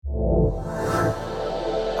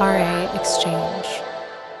RA Exchange.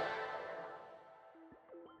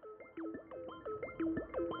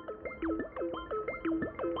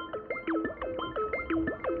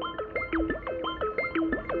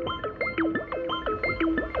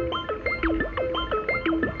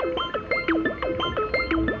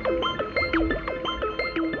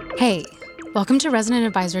 Hey, welcome to Resident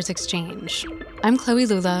Advisors Exchange. I'm Chloe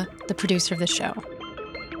Lula, the producer of the show.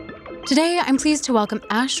 Today, I'm pleased to welcome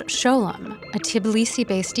Ash Scholem, a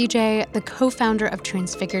Tbilisi-based DJ, the co-founder of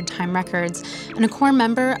Transfigured Time Records, and a core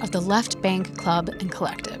member of the Left Bank Club and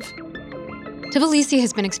Collective. Tbilisi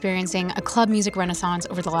has been experiencing a club music renaissance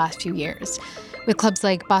over the last few years, with clubs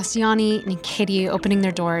like Bassiani and Khidi opening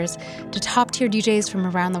their doors to top-tier DJs from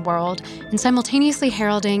around the world and simultaneously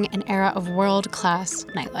heralding an era of world-class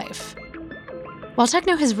nightlife. While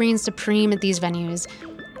techno has reigned supreme at these venues,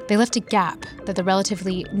 they left a gap that the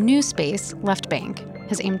relatively new space, Left Bank,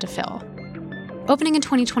 has aimed to fill. Opening in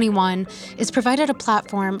 2021, it's provided a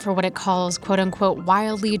platform for what it calls quote-unquote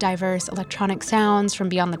wildly diverse electronic sounds from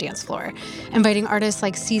beyond the dance floor, inviting artists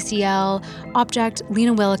like CCL, Object,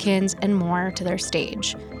 Lena Willikins, and more to their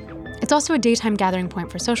stage. It's also a daytime gathering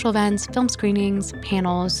point for social events, film screenings,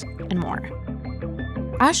 panels, and more.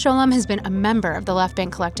 Ash Scholem has been a member of the Left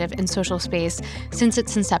Bank Collective in social space since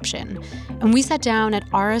its inception, and we sat down at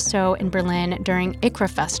RSO in Berlin during ICKPA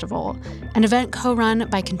Festival, an event co-run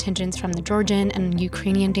by contingents from the Georgian and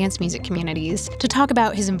Ukrainian dance music communities, to talk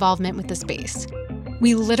about his involvement with the space.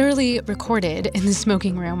 We literally recorded in the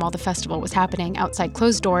smoking room while the festival was happening outside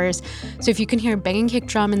closed doors, so if you can hear banging kick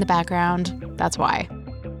drum in the background, that's why.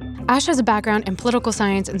 Ash has a background in political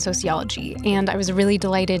science and sociology, and I was really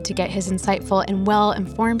delighted to get his insightful and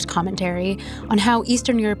well-informed commentary on how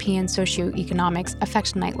Eastern European socioeconomics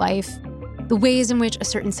affect nightlife, the ways in which a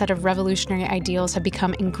certain set of revolutionary ideals have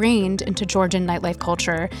become ingrained into Georgian nightlife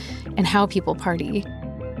culture, and how people party,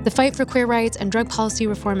 the fight for queer rights and drug policy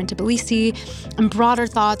reform in Tbilisi, and broader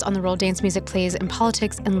thoughts on the role dance music plays in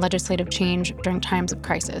politics and legislative change during times of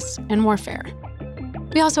crisis and warfare.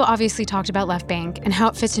 We also obviously talked about Left Bank and how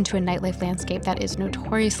it fits into a nightlife landscape that is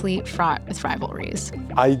notoriously fraught with rivalries.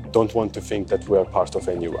 I don't want to think that we are part of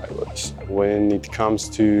any rivalries. When it comes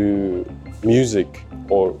to music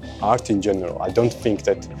or art in general, I don't think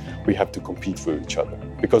that we have to compete with each other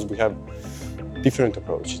because we have different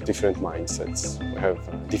approaches, different mindsets. We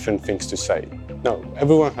have different things to say. No,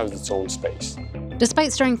 everyone has its own space.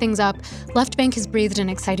 Despite stirring things up, Left Bank has breathed an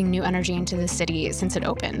exciting new energy into the city since it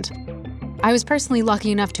opened. I was personally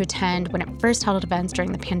lucky enough to attend when it first held events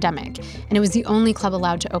during the pandemic, and it was the only club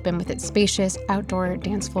allowed to open with its spacious outdoor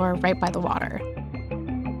dance floor right by the water.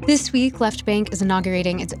 This week, Left Bank is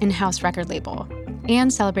inaugurating its in-house record label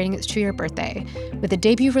and celebrating its 2-year birthday with a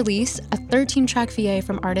debut release, a 13-track VA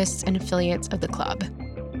from artists and affiliates of the club.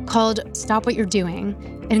 Called Stop What You're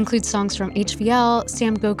Doing, it includes songs from HVL,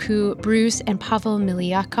 Sam Goku, Bruce, and Pavel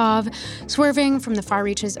Miliakov, swerving from the far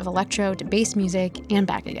reaches of electro to bass music and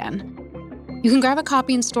back again. You can grab a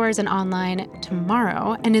copy in stores and online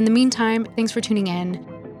tomorrow, and in the meantime, thanks for tuning in.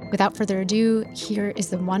 Without further ado, here is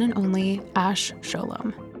the one and only Ash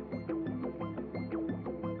Scholem.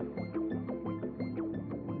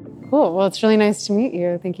 Cool. Well, it's really nice to meet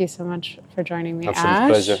you. Thank you so much for joining me, Absolute Ash.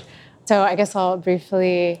 pleasure. So I guess I'll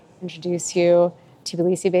briefly introduce you.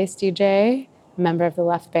 Tbilisi-based DJ, member of the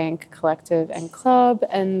Left Bank Collective and Club,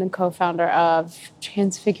 and the co-founder of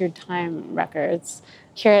Transfigured Time Records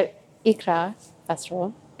here at ICKPA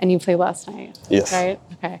Festival, and you played last night. Yes. Right?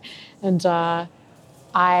 Okay. And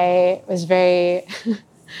I was very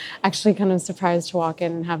actually kind of surprised to walk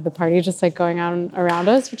in and have the party just like going on around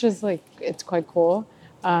us, which is like, it's quite cool.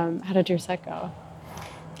 How did your set go?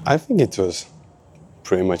 I think it was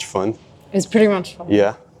pretty much fun. It was pretty much fun.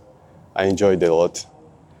 Yeah, I enjoyed it a lot.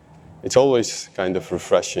 It's always kind of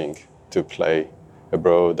refreshing to play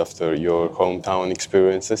abroad after your hometown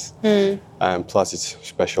experiences. And plus it's a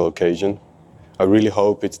special occasion. I really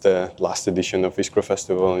hope it's the last edition of ICKPA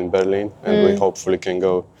Festival in Berlin, and we hopefully can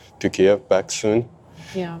go to Kiev back soon.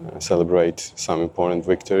 Yeah. Celebrate some important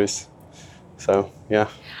victories. So, yeah.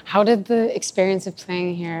 How did the experience of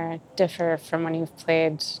playing here differ from when you've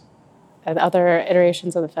played at other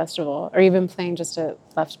iterations of the festival, or even playing just at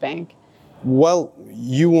Left Bank? Well,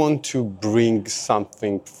 you want to bring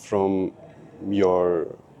something from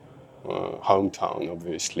your hometown,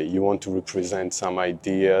 obviously. You want to represent some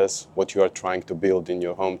ideas, what you are trying to build in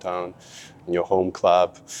your hometown, in your home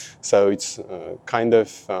club. So it's kind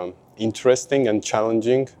of interesting and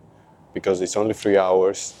challenging because it's only 3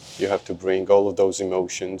 hours. You have to bring all of those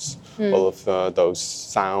emotions, all of those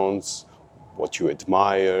sounds, what you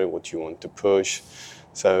admire, what you want to push.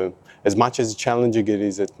 So as much as challenging it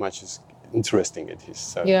is, as much as interesting it is.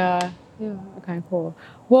 So. Yeah. Okay, cool.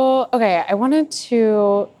 Well, okay, I wanted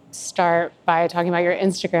to start by talking about your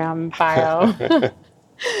Instagram bio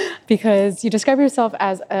because you describe yourself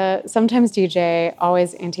as a sometimes DJ,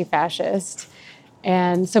 always anti-fascist.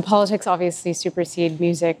 And so politics obviously supersede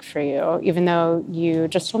music for you, even though you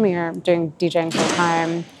just told me you're doing DJing full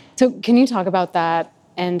time. So can you talk about that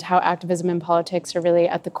and how activism and politics are really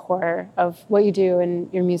at the core of what you do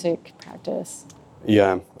in your music practice?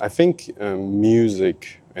 Yeah, I think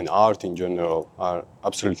music and art in general are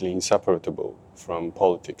absolutely inseparable from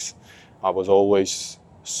politics. I was always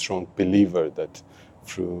a strong believer that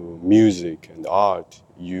through music and art,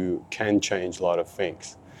 you can change a lot of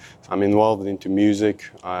things. So I'm involved into music.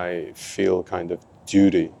 I feel kind of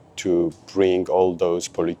duty to bring all those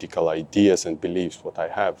political ideas and beliefs what I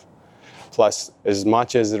have. Plus, as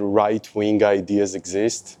much as right-wing ideas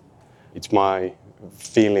exist, it's my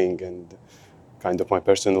feeling and kind of my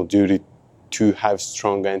personal duty to have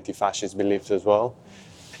strong anti-fascist beliefs as well.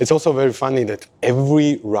 It's also very funny that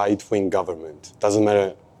every right-wing government, doesn't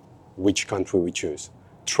matter which country we choose,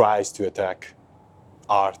 tries to attack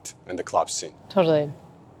art and the club scene. Totally.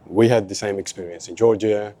 We had the same experience in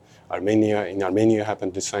Georgia, Armenia. In Armenia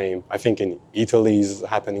happened the same. I think in Italy is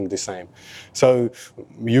happening the same. So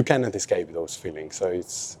you cannot escape those feelings. So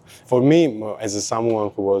it's, for me, as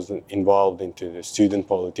someone who was involved into the student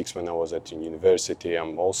politics when I was at university,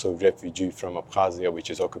 I'm also a refugee from Abkhazia, which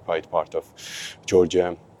is occupied part of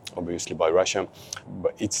Georgia, obviously by Russia.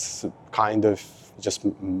 But it's kind of just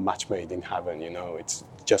match made in heaven, you know. It's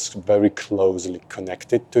just very closely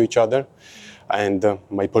connected to each other. And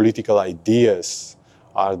my political ideas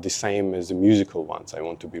are the same as the musical ones. I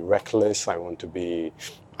want to be reckless. I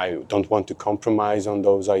don't want to compromise on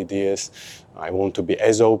those ideas. I want to be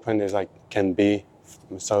as open as I can be.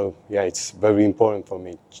 So yeah, it's very important for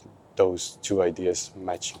me, those two ideas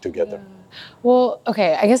matching together. Yeah. Well,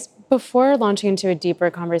 okay, I guess before launching into a deeper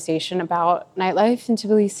conversation about nightlife in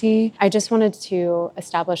Tbilisi, I just wanted to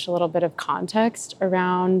establish a little bit of context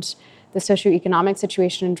around the socioeconomic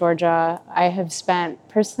situation in Georgia. I have spent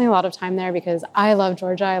personally a lot of time there because I love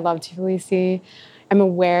Georgia, I love Tbilisi. I'm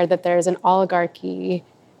aware that there's an oligarchy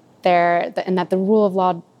there and that the rule of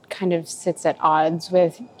law kind of sits at odds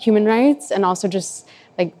with human rights and also just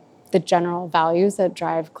like the general values that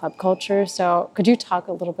drive club culture. So could you talk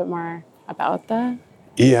a little bit more about that?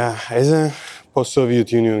 Yeah, as a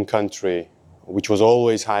post-Soviet Union country, which was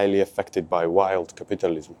always highly affected by wild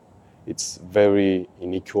capitalism, it's very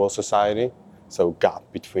unequal society, so gap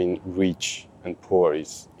between rich and poor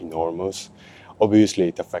is enormous. Obviously,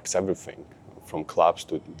 it affects everything, from clubs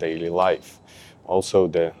to daily life. Also,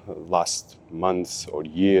 the last months or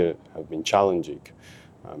year have been challenging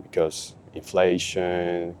because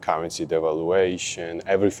inflation, currency devaluation,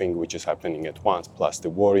 everything which is happening at once, plus the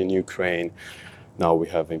war in Ukraine. Now we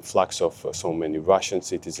have influx of so many Russian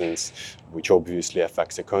citizens, which obviously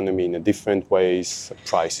affects economy in a different ways.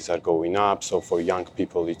 Prices are going up, so for young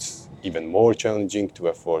people it's even more challenging to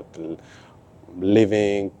afford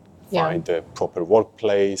living, find a proper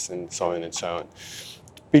workplace, and so on and so on.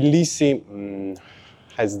 Tbilisi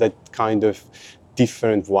has that kind of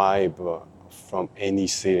different vibe from any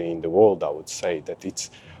city in the world, I would say, that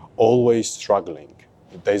it's always struggling.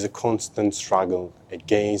 There's a constant struggle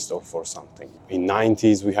against or for something. In the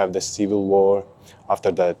 90s, we have the civil war.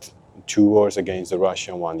 After that, 2 wars against the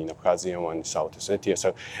Russian, one in Abkhazia, one in South Ossetia.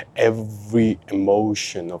 So every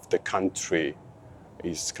emotion of the country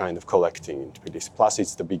is kind of collecting in Tbilisi. Plus,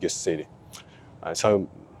 it's the biggest city. So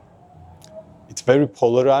it's very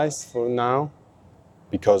polarized for now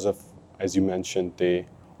because of, as you mentioned, the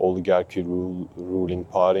oligarchy ruling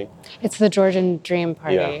party. It's the Georgian Dream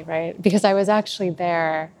Party, Yeah. right? Because I was actually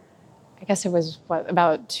there, I guess it was,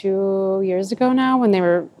 about 2 years ago now when they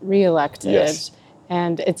were reelected. Yes.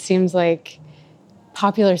 And it seems like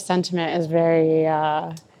popular sentiment is very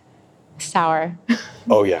sour.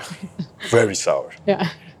 Oh, yeah. Very sour. Yeah.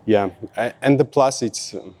 Yeah. And the plus,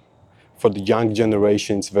 it's for the young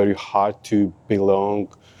generation, it's very hard to belong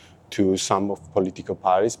to some of political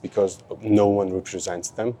parties because no one represents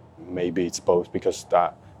them. Maybe it's both because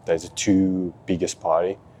there's the two biggest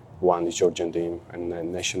party. One is Georgian Dream and the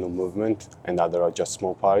National Movement, and the other are just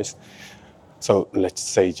small parties. So let's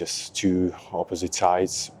say just two opposite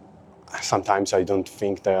sides. Sometimes I don't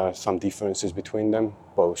think there are some differences between them,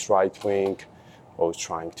 both right-wing, both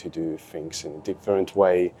trying to do things in a different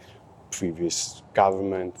way. Previous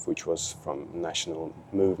government, which was from National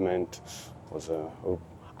Movement, was a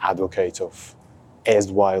advocate of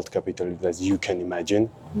as wild capitalism as you can imagine,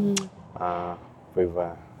 with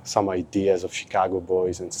some ideas of Chicago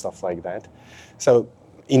boys and stuff like that. So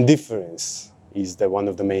indifference is one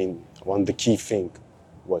of the key thing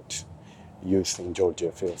what youth in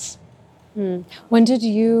Georgia feels. When did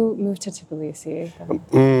you move to Tbilisi?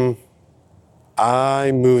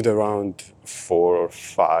 I moved around 4 or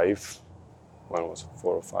 5, when I was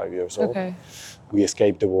 4 or 5 years old. Okay. We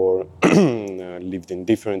escaped the war, lived in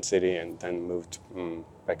different city, and then moved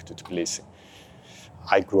back to Tbilisi.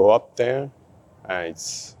 I grew up there.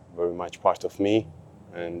 It's very much part of me,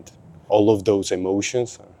 and all of those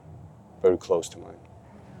emotions are very close to mine.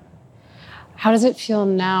 How does it feel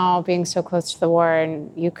now being so close to the war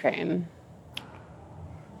in Ukraine?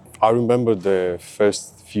 I remember the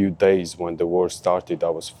first few days when the war started, I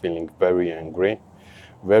was feeling very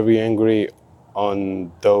angry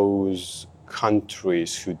on those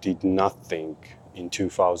countries who did nothing in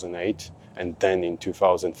 2008 and then in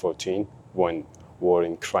 2014 when war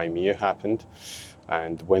in Crimea happened,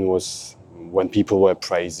 and when people were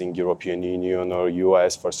praising European Union or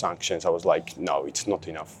US for sanctions. I was like, no, it's not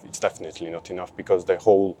enough. It's definitely not enough, because the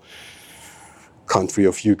whole country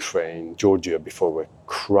of Ukraine, Georgia, before were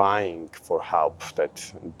crying for help,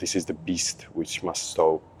 that this is the beast which must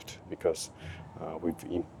stop, because with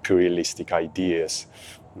imperialistic ideas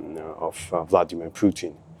of Vladimir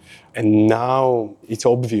Putin. And now it's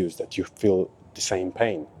obvious that you feel the same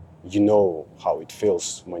pain. You know how it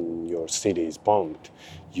feels when your city is bombed.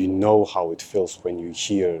 You know how it feels when you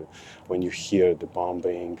hear the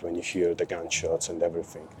bombing, when you hear the gunshots and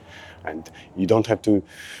everything. And you don't have to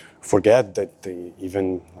forget that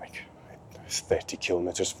even like 30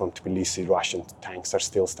 kilometers from Tbilisi, Russian tanks are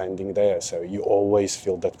still standing there. So you always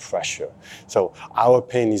feel that pressure. So our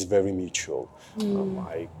pain is very mutual.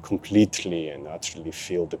 I completely and utterly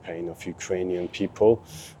feel the pain of Ukrainian people.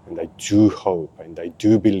 And I do hope and I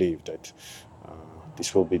do believe that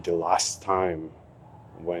this will be the last time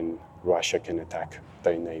when Russia can attack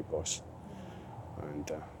their neighbors.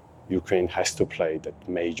 And Ukraine has to play that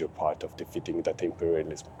major part of defeating that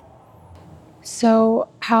imperialism. So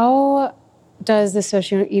how does the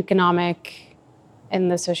socioeconomic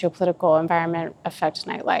and the sociopolitical environment affect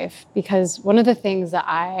nightlife? Because one of the things that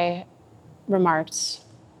I remarked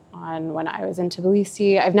on when I was in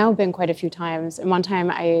Tbilisi, I've now been quite a few times, and one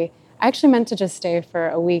time I actually meant to just stay for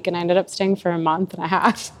a week, and I ended up staying for a month and a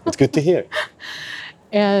half. It's good to hear.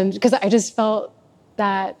 And because I just felt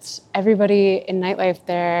that everybody in nightlife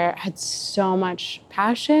there had so much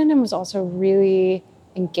passion and was also really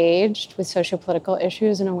engaged with sociopolitical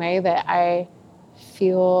issues in a way that I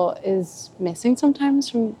feel is missing sometimes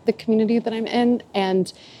from the community that I'm in.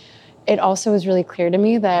 And it also was really clear to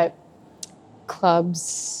me that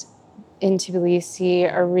clubs in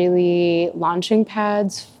Tbilisi are really launching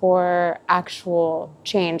pads for actual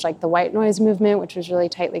change, like the white noise movement, which was really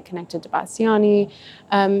tightly connected to Bassiani.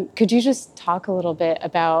 Could you just talk a little bit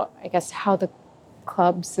about, I guess, how the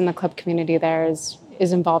clubs and the club community there is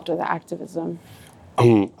involved with activism?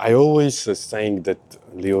 I always saying that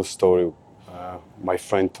Leo's story, my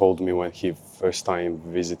friend told me when he first time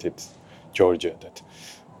visited Georgia, that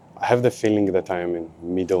I have the feeling that I am in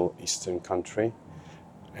Middle Eastern country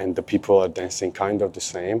and the people are dancing kind of the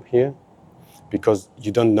same here, because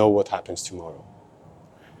you don't know what happens tomorrow.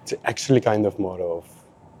 It's actually kind of motto of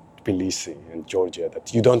Tbilisi and Georgia,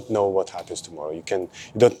 that you don't know what happens tomorrow. You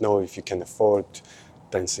don't know if you can afford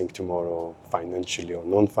dancing tomorrow financially or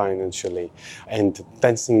non-financially. And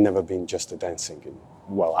dancing never been just a dancing.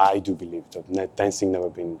 Well, I do believe that dancing never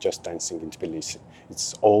been just dancing in Tbilisi.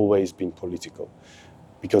 It's always been political,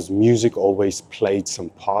 because music always played some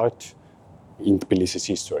part in Tbilisi's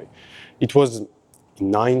history. It was in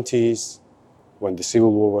 90s when the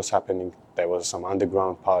civil war was happening. There was some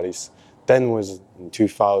underground parties. Then was in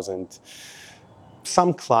 2000,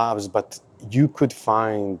 some clubs, but you could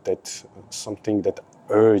find that something that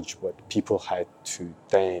urged what people had to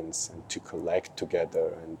dance and to collect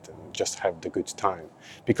together and just have the good time.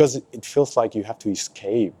 Because it feels like you have to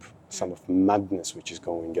escape some of madness which is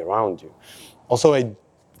going around you. Also, I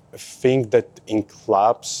think that in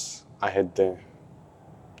clubs, I had the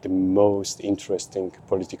most interesting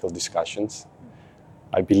political discussions.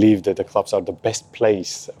 I believe that the clubs are the best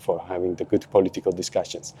place for having the good political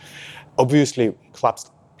discussions. Obviously, clubs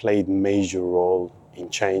played major role in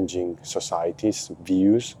changing society's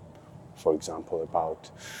views, for example, about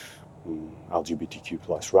LGBTQ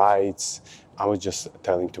plus rights. I was just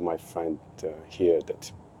telling to my friend here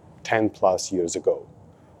that 10 plus years ago,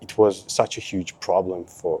 it was such a huge problem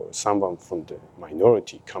for someone from the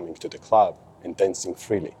minority coming to the club and dancing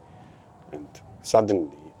freely. And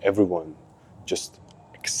suddenly, everyone just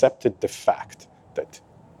accepted the fact that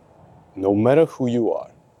no matter who you are,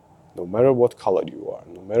 no matter what color you are,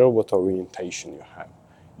 no matter what orientation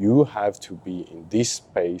you have to be in this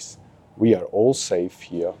space we are all safe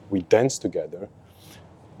here, we dance together,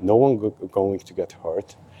 no one going to get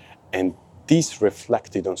hurt, and this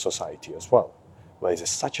reflected on society as well. But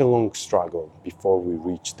it's such a long struggle before we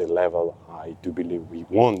reach the level I do believe we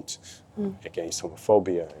want against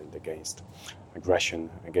homophobia and against aggression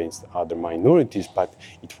against other minorities, but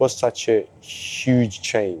it was such a huge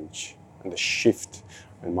change and a shift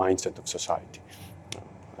in mindset of society.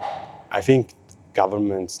 I think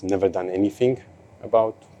government's never done anything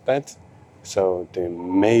about that. So the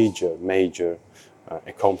major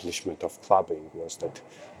accomplishment of clubbing was that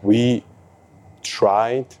we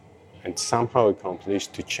tried and somehow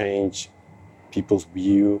accomplished to change people's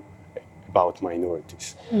view about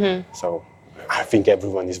minorities. So I think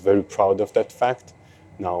everyone is very proud of that fact.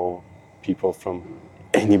 Now people from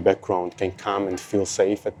any background can come and feel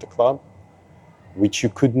safe at the club, which you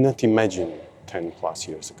could not imagine 10 plus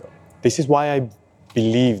years ago. This is why I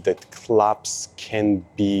believe that clubs can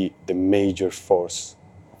be the major force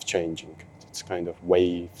of changing. It's kind of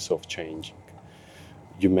waves of changing.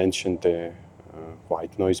 You mentioned the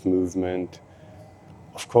white noise movement.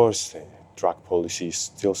 Of course, drug policy is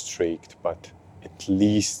still strict, but at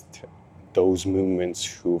least those movements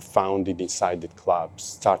who found it inside the clubs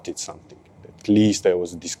started something. At least there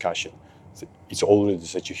was a discussion. It's already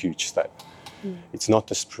such a huge step. It's not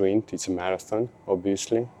a sprint, it's a marathon,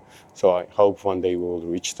 obviously. So I hope one day we'll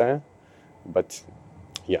reach there. But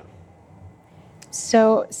yeah.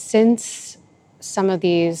 So since some of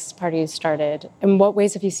these parties started, in what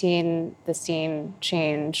ways have you seen the scene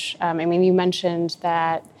change? I mean, you mentioned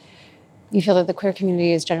that you feel that the queer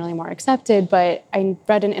community is generally more accepted, but I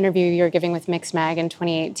read an interview you were giving with Mix Mag in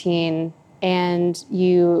 2018, and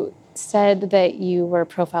you said that you were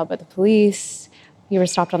profiled by the police, you were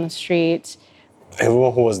stopped on the street.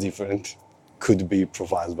 Everyone who was different could be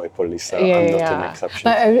profiled by police, so I'm not an exception.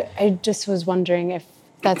 But I just was wondering if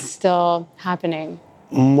that's still happening.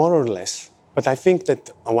 More or less. But I think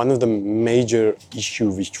that one of the major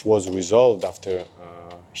issues which was resolved after a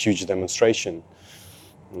huge demonstration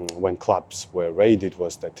when clubs were raided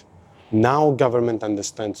was that now government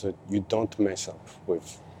understands that you don't mess up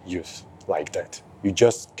with youth like that. You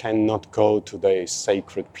just cannot go to the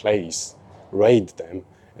sacred place, raid them,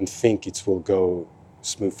 and think it will go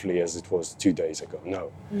smoothly as it was 2 days ago.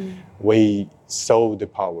 No. We saw the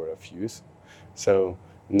power of youth. So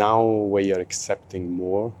now we are accepting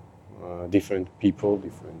more different people,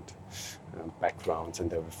 different backgrounds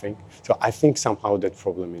and everything. So I think somehow that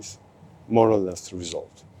problem is more or less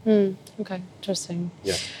resolved. Okay, interesting.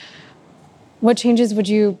 Yeah. What changes would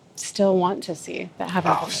you still want to see that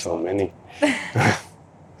haven't been So resolved? many.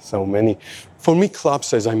 So many. For me,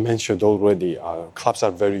 clubs, as I mentioned already, clubs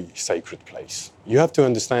are very sacred place. You have to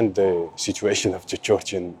understand the situation of the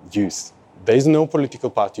Georgian youth. There is no political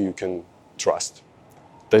party you can trust.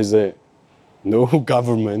 There's no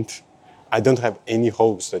government. I don't have any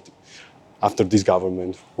hopes that after this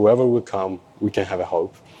government, whoever will come, we can have a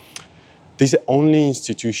hope. This is the only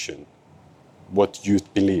institution what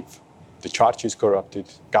youth believe. The church is corrupted,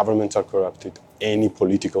 governments are corrupted, any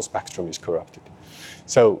political spectrum is corrupted.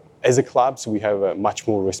 So as a clubs, we have a much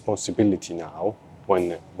more responsibility now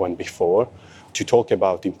than before to talk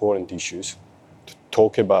about important issues, to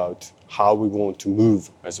talk about how we want to move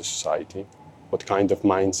as a society, what kind of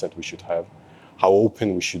mindset we should have, how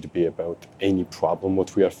open we should be about any problem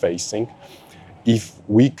what we are facing. If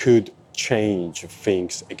we could change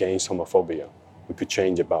things against homophobia, we could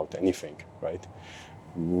change about anything, right?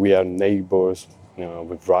 We are neighbors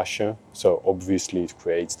with Russia, so obviously it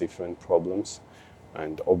creates different problems.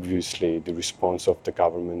 And obviously the response of the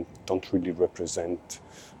government don't really represent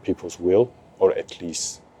people's will, or at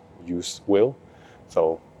least youth will.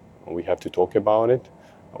 So we have to talk about it.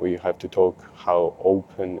 We have to talk how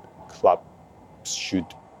open clubs should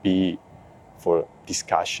be for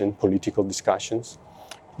discussion, political discussions.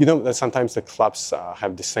 You know, that sometimes the clubs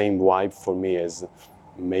have the same vibe for me as,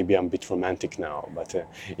 maybe I'm a bit romantic now, but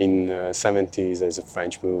in the 70s there's a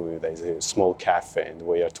French movie, there's a small cafe and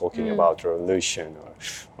we are talking about revolution,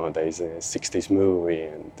 or there's a 60s movie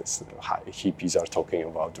and this, hippies are talking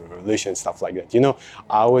about the revolution, stuff like that. You know,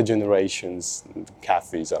 our generation's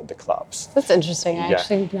cafes are the clubs. That's interesting. I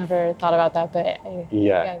actually never thought about that,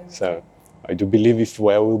 but so I do believe if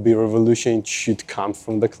there will be revolution, it should come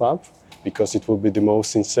from the club because it will be the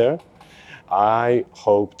most sincere. I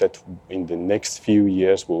hope that in the next few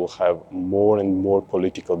years we will have more and more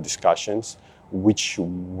political discussions which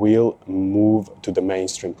will move to the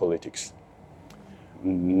mainstream politics.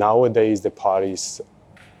 Nowadays the parties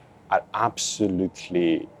are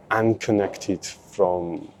absolutely unconnected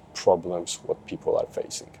from problems what people are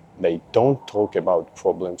facing. They don't talk about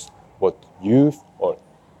problems what youth or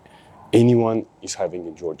anyone is having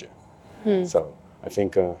in Georgia. So I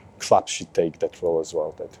think clubs should take that role as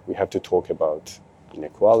well, that we have to talk about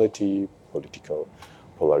inequality, political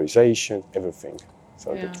polarization, everything.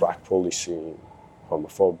 So the drug policy,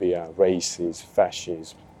 homophobia, racism,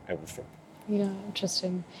 fascism, everything. Yeah,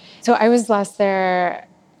 interesting. So I was last there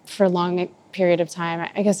for a long period of time.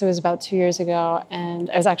 I guess it was about 2 years ago, and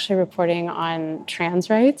I was actually reporting on trans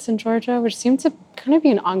rights in Georgia, which seemed to kind of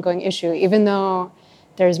be an ongoing issue, even though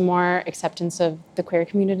there's more acceptance of the queer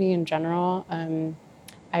community in general.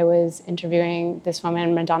 I was interviewing this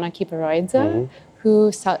woman, Madonna Kiparoidze,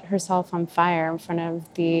 who set herself on fire in front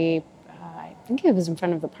of the, I think it was in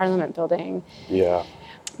front of the Parliament building. Yeah.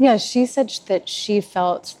 Yeah, she said that she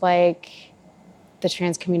felt like the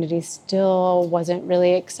trans community still wasn't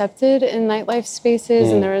really accepted in nightlife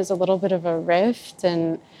spaces, and there was a little bit of a rift.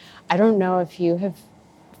 And I don't know if you have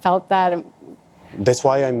felt that. That's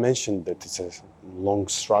why I mentioned that it's a long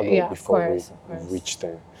struggle before we reach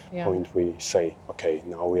the point we say, okay,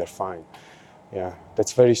 now we are fine. Yeah,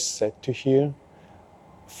 that's very sad to hear.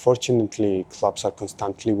 Fortunately, clubs are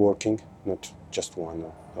constantly working, not just one,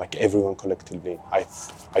 like everyone collectively. I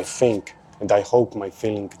think, and I hope my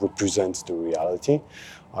feeling represents the reality,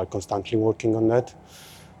 are constantly working on that.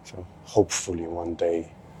 So hopefully one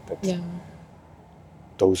day that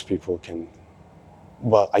those people can,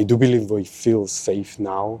 well, I do believe we feel safe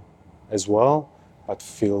now as well, but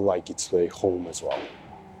feel like it's their home as well.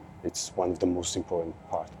 It's one of the most important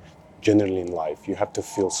parts. Generally in life, you have to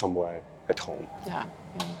feel somewhere at home. Yeah.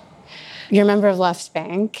 You're a member of Left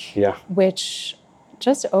Bank, which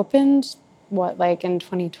just opened, like in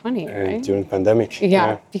 2020, right? During pandemic.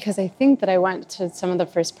 Yeah, because I think that I went to some of the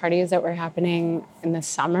first parties that were happening in the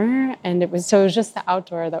summer, and it was just the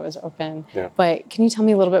outdoor that was open. Yeah. But can you tell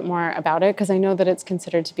me a little bit more about it? Because I know that it's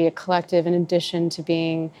considered to be a collective in addition to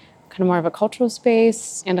being kind of more of a cultural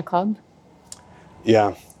space and a club.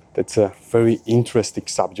 Yeah, that's a very interesting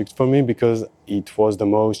subject for me because it was the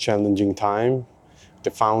most challenging time. The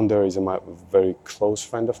founder is a very close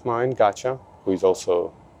friend of mine, Gacha, who is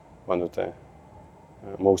also one of the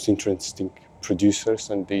most interesting producers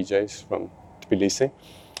and DJs from Tbilisi.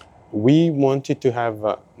 We wanted to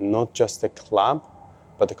have not just a club,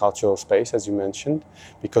 but a cultural space, as you mentioned,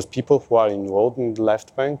 because people who are involved in the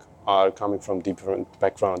Left Bank are coming from different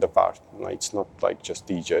background of art. It's not like just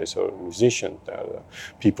DJs or musicians. There are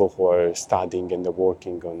people who are studying and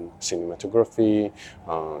working on cinematography,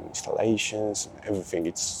 installations, everything.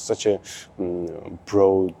 It's such a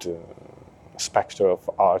broad spectrum of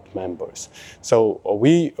art members. So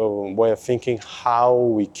we were thinking how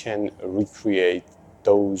we can recreate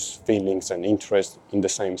those feelings and interests in the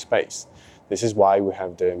same space. This is why we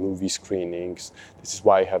have the movie screenings. This is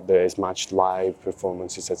why we have as much live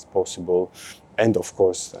performances as possible. And of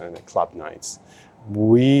course, club nights.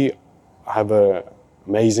 We have an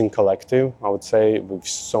amazing collective, I would say, with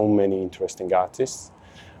so many interesting artists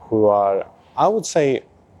who are, I would say,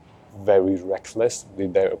 very reckless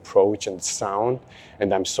with their approach and sound.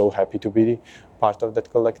 And I'm so happy to be part of that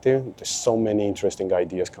collective. There's so many interesting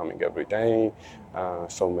ideas coming every day,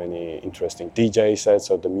 so many interesting DJ sets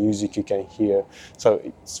of the music you can hear. So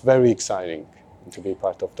it's very exciting to be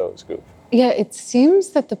part of those groups. Yeah, it seems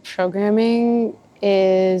that the programming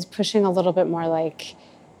is pushing a little bit more like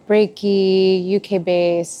breaky,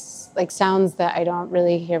 UK-based, like sounds that I don't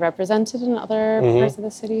really hear represented in other parts of the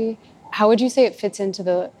city. How would you say it fits into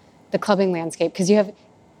the clubbing landscape? Because you have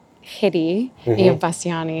Khidi and you have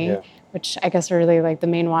Bassiani, which I guess are really like the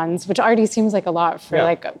main ones, which already seems like a lot for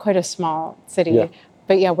like quite a small city.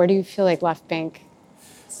 But yeah, where do you feel like Left Bank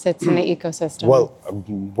sits in the ecosystem? Well,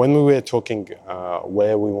 when we were talking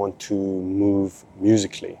where we want to move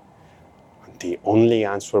musically, the only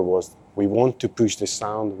answer was we want to push the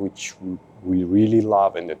sound which we really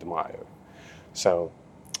love and admire. So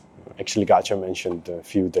actually Gacha mentioned a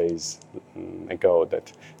few days ago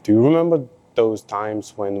that, do you remember those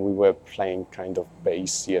times when we were playing kind of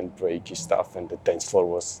bassy and breaky stuff and the dance floor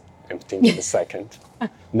was empty in a second?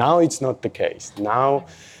 Now it's not the case. Now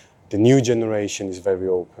the new generation is very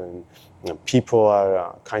open. People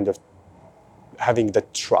are kind of having the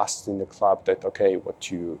trust in the club that, okay,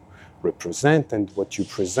 what you represent and what you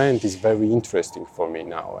present is very interesting for me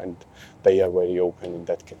now, and they are very open in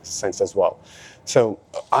that sense as well. So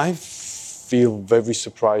I feel very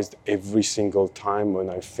surprised every single time when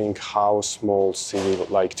I think how small city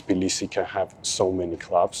like Tbilisi can have so many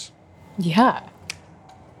clubs. Yeah.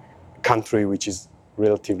 Country which is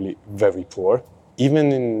relatively very poor,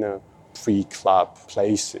 even in pre-club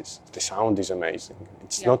places, the sound is amazing.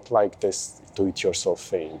 It's not like this do-it-yourself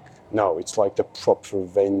thing. No, it's like the proper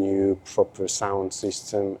venue, proper sound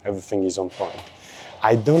system, everything is on point.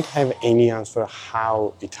 I don't have any answer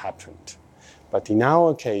how it happened. But in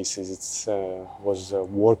our cases, it was a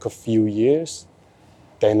work of few years.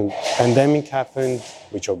 Then pandemic happened,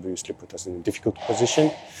 which obviously put us in a difficult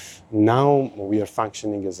position. Now we are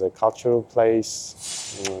functioning as a cultural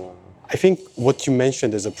place. I think what you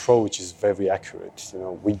mentioned as approach is very accurate. You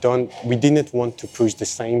know, we didn't want to push the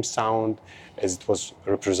same sound as it was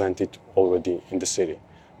represented already in the city.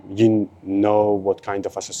 You know what kind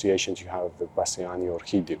of associations you have with Bassiani or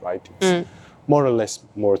Khidi, right? It's more or less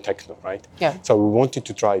more techno, right? Yeah. So we wanted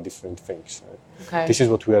to try different things. Okay. This is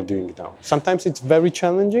what we are doing now. Sometimes it's very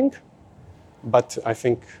challenging, but I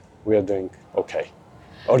think we are doing okay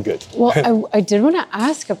or good. Well, I did want to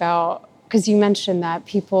ask about, because you mentioned that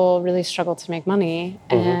people really struggle to make money,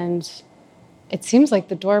 and it seems like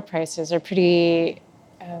the door prices are pretty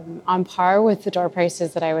on par with the door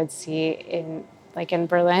prices that I would see in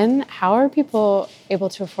Berlin. How are people able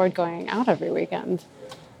to afford going out every weekend?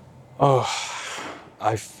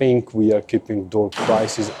 I think we are keeping door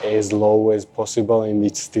prices as low as possible, and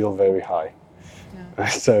it's still very high. Yeah.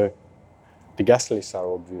 So the gas lists are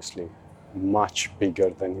obviously much bigger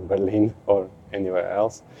than in Berlin or anywhere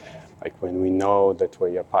else. Like when we know that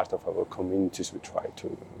we are part of our communities, we try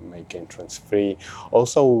to make entrance free.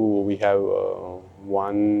 Also, we have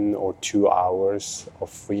 1 or 2 hours of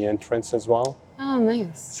free entrance as well. Oh,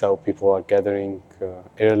 nice. So people are gathering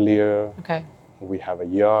earlier. Okay. We have a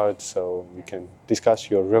yard, so you can discuss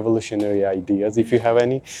your revolutionary ideas if you have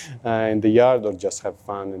any in the yard, or just have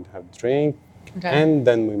fun and have a drink. Okay. And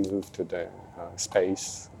then we move to the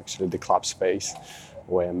space, actually the club space,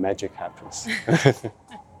 where magic happens.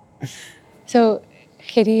 So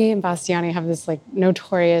Khidi and Bassiani have this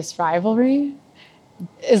notorious rivalry.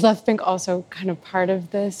 Is Left Bank also kind of part of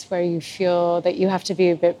this, where you feel that you have to be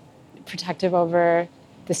a bit protective over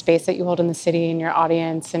the space that you hold in the city and your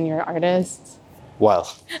audience and your artists? Well,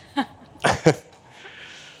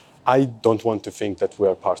 I don't want to think that we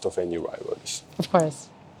are part of any rivalries. Of course.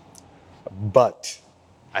 But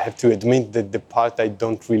I have to admit that the part I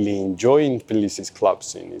don't really enjoy in Tbilisi's club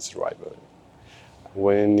scene is rivalry.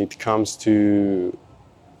 When it comes to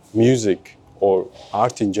music or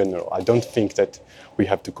art in general, I don't think that we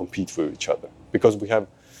have to compete with each other, because we have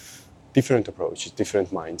different approaches,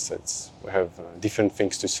 different mindsets. We have different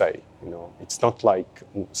things to say. You know, it's not like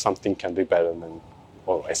something can be better than,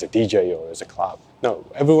 or as a DJ or as a club. No,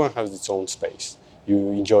 everyone has its own space. You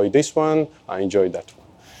enjoy this one, I enjoy that one.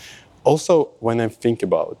 Also, when I think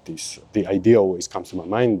about this, the idea always comes to my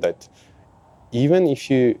mind that even if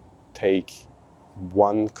you take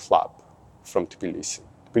one club from Tbilisi,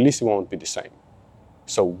 Tbilisi won't be the same.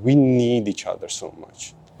 So we need each other so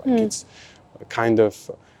much. It's a kind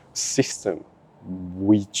of system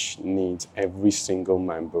which needs every single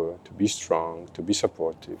member to be strong, to be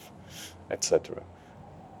supportive, etc.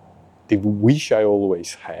 The wish I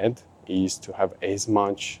always had is to have as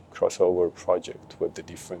much crossover project with the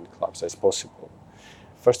different clubs as possible.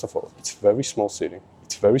 First of all, it's a very small city,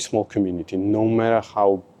 it's a very small community. No matter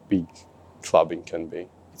how big clubbing can be,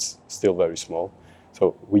 it's still very small.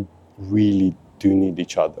 So we really do need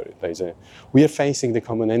each other. We are facing the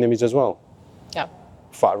common enemies as well. Yeah.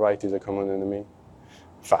 Far right is a common enemy.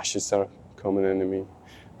 Fascists are a common enemy.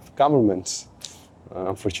 Governments,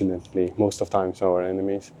 unfortunately, most of the time are our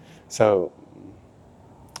enemies. So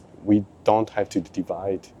we don't have to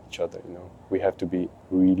divide each other, you know. We have to be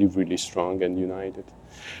really, really strong and united.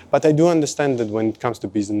 But I do understand that when it comes to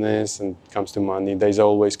business and it comes to money, there's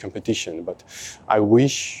always competition. But I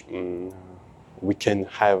wish we can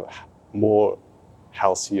have more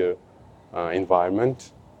healthier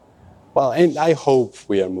environment. Well, and I hope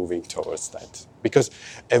we are moving towards that, because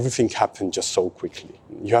everything happened just so quickly.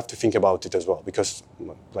 You have to think about it as well, because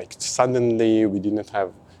suddenly we didn't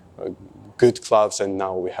have good clubs, and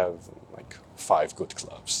now we have 5 good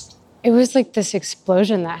clubs. It was like this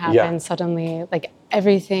explosion that happened suddenly,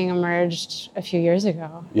 everything emerged a few years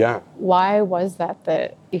ago. Yeah. Why was that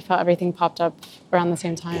you felt everything popped up around the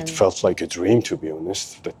same time? It felt like a dream, to be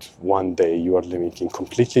honest, that one day you are living in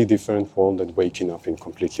completely different world and waking up in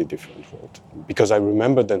completely different world. Because I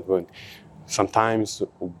remember that when sometimes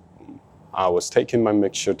I was taking my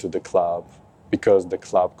mixture to the club because the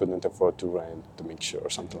club couldn't afford to rent the mixture or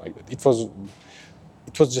something like that. It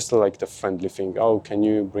was just like the friendly thing. Oh, can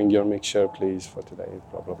you bring your mixture, please, for today?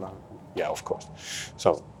 Blah, blah, blah. Yeah, of course.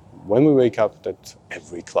 So when we wake up, that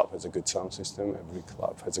every club has a good sound system, every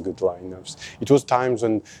club has a good lineups. It was times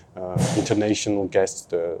when international guests,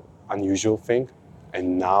 the unusual thing.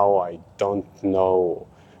 And now I don't know,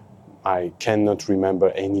 I cannot remember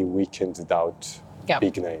any weekend without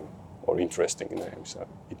big name or interesting name. So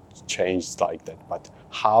it changed like that. But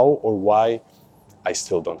how or why, I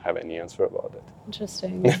still don't have any answer about it.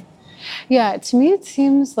 Interesting. Yeah, to me, it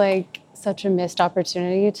seems like such a missed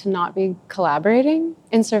opportunity to not be collaborating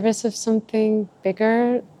in service of something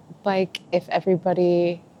bigger. Like if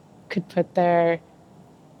everybody could put their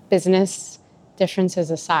business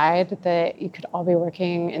differences aside, that you could all be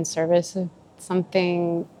working in service of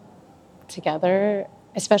something together,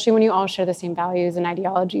 especially when you all share the same values and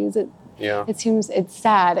ideologies. It seems, it's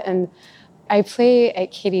sad. And I play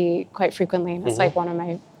at Khidi quite frequently, and it's like one of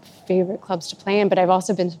my favorite clubs to play in, but I've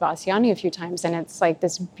also been to Bassiani a few times, and it's like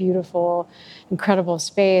this beautiful, incredible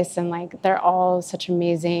space, and like they're all such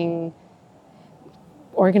amazing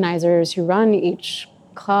organizers who run each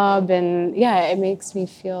club, and yeah, it makes me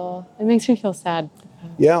feel sad.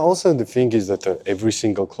 Yeah, also the thing is that every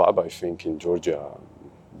single club, I think, in Georgia,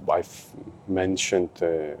 I've mentioned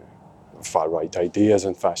far-right ideas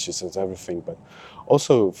and fascism and everything, but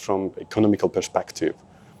also from economical perspective,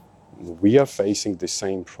 we are facing the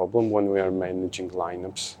same problem when we are managing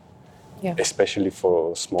lineups, especially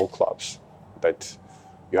for small clubs, that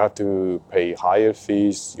you have to pay higher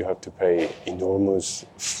fees, you have to pay enormous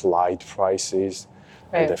flight prices,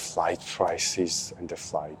 and the flight prices and the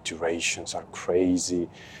flight durations are crazy.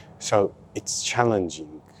 So it's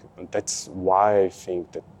challenging. And that's why I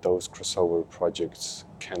think that those crossover projects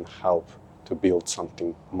can help to build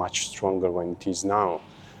something much stronger than it is now.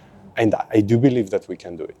 And I do believe that we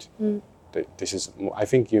can do it. This is, I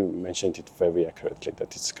think you mentioned it very accurately,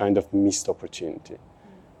 that it's kind of missed opportunity.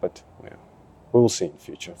 But yeah, we'll see in the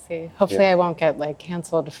future. We'll see. Hopefully I won't get like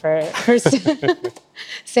canceled for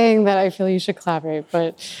saying that I feel you should collaborate.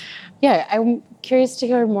 But yeah, I'm curious to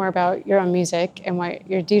hear more about your own music and what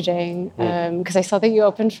you're DJing. Because I saw that you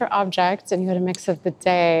opened for Object and you had a mix of the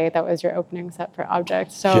day. That was your opening set for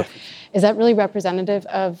Object. So is that really representative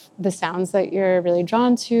of the sounds that you're really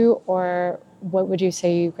drawn to, or what would you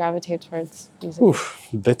say you gravitate towards music? Oof,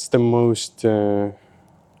 that's the most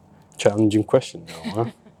challenging question now, huh?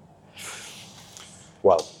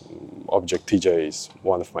 Well, Object DJ is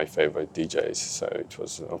one of my favorite DJs, so it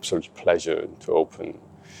was an absolute pleasure to open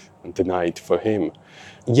the night for him.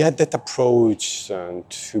 Yeah, that approach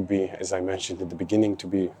to be, as I mentioned at the beginning, to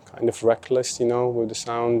be kind of reckless, with the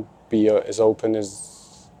sound, be as open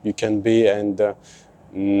as you can be, and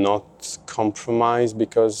not compromise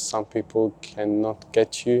because some people cannot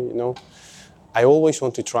get you, I always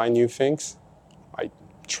want to try new things. I'm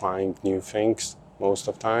trying new things most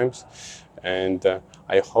of times, and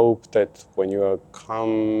I hope that when you are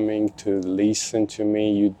coming to listen to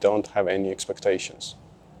me, you don't have any expectations.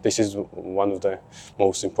 This is one of the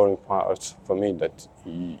most important parts for me, that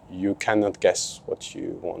you cannot guess what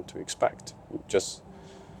you want to expect. Just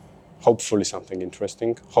hopefully something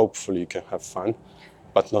interesting, hopefully you can have fun,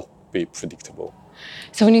 but not be predictable.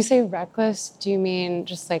 So when you say reckless, do you mean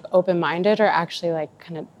just like open-minded or actually like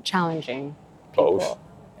kind of challenging people?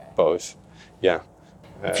 Both, yeah.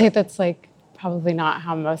 I'd say that's like probably not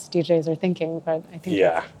how most DJs are thinking, but I think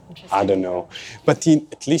that's interesting. I don't know. But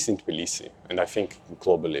at least in Tbilisi, and I think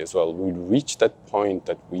globally as well, we reached that point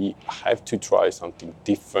that we have to try something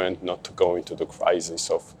different, not to go into the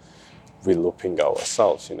crisis of relooping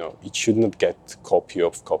ourselves. It should not get copy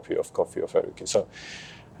of everything. So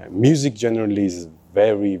music generally is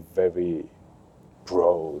very, very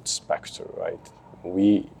broad spectrum, right?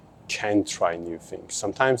 We can try new things.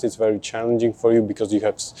 Sometimes it's very challenging for you because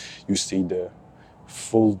you see the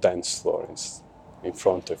full dance floor in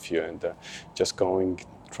front of you, and just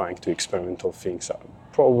trying to experimental things are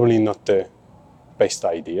probably not the best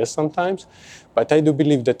idea sometimes. But I do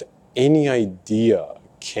believe that any idea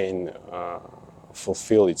can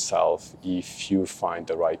fulfill itself if you find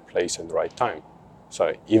the right place and the right time.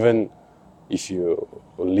 So even if you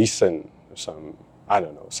listen to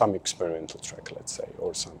some experimental track, let's say,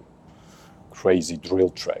 or some crazy drill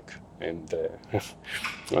track in the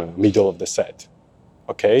middle of the set,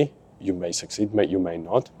 okay, you may succeed, you may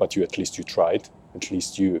not, but at least you tried, at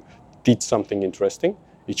least you did something interesting.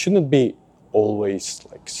 It shouldn't be always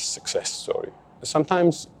like success story.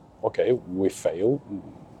 Sometimes, okay, we fail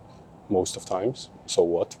most of times, so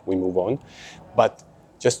what, we move on. But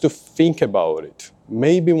just to think about it,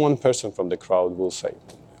 maybe one person from the crowd will say,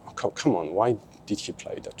 oh, come on, why did he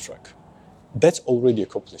play that track? That's already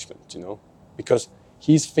accomplishment, because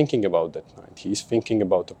he's thinking about that night, he's thinking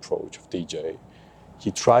about the approach of DJ.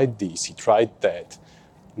 He tried this, he tried that.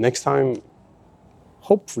 Next time,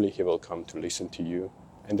 hopefully he will come to listen to you,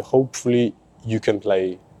 and hopefully you can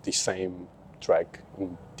play the same track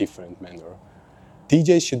in different manner.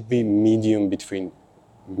 DJ should be medium between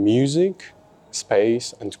music,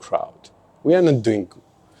 space, and crowd. We are not doing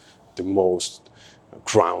the most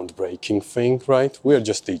groundbreaking thing, right? We're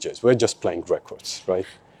just DJs. We're just playing records, right?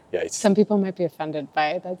 Yeah, it's Some people might be offended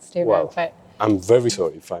by that statement, well. but I'm very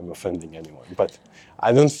sorry if I'm offending anyone, but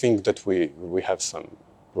I don't think that we have some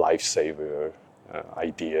lifesaver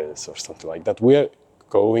ideas or something like that. We are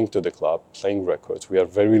going to the club, playing records. We are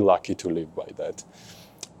very lucky to live by that.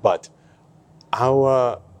 But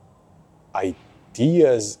our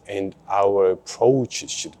ideas and our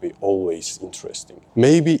approaches should be always interesting.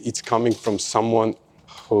 Maybe it's coming from someone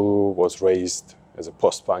who was raised as a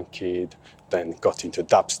post-punk kid, then got into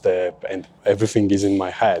dubstep, and everything is in my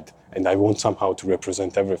head, and I want somehow to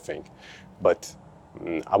represent everything. But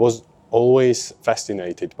I was always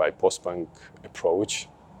fascinated by post-punk approach,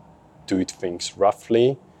 do it things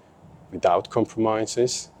roughly, without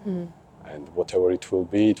compromises, and whatever it will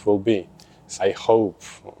be, it will be. So I hope,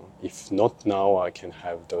 if not now, I can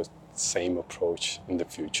have the same approach in the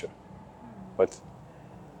future. But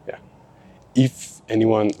yeah, if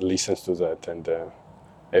anyone listens to that and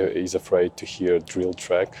is afraid to hear a drill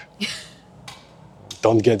track,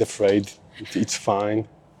 don't get afraid. It's fine.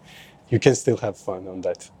 You can still have fun on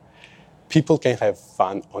that. People can have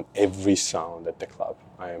fun on every sound at the club.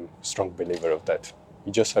 I am a strong believer of that.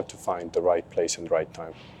 You just have to find the right place and right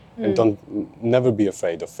time. And never be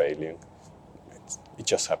afraid of failing. It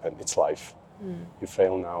just happened. It's life. You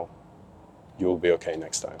fail now, you will be okay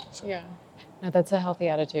next time. So. yeah, no, that's a healthy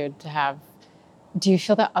attitude to have. Do you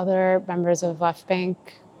feel that other members of Left Bank,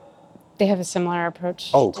 they have a similar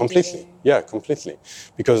approach? Oh, to completely. DJing? Yeah, completely.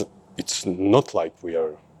 Because it's not like we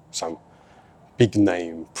are some big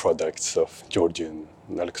name products of Georgian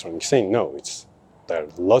electronic scene. No, there are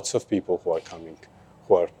lots of people who are coming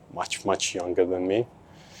who are much, much younger than me.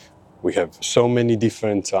 We have so many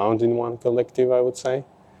different sounds in one collective, I would say.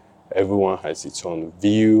 Everyone has its own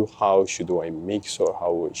view, how should I mix or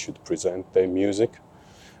how we should present their music.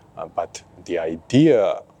 But the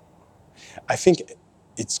idea, I think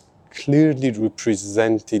it's clearly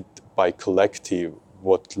represented by collective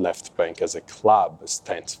what Left Bank as a club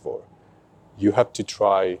stands for. You have to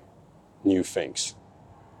try new things,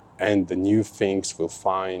 and the new things will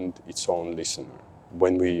find its own listener.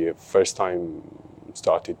 When we first time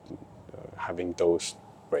started having those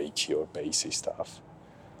breaky or bassy stuff,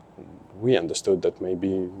 we understood that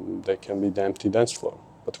maybe there can be the empty dance floor,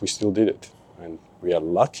 but we still did it. And we are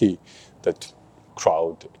lucky that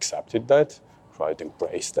crowd accepted that, crowd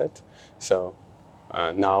embraced that. So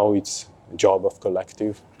now it's a job of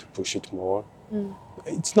collective to push it more.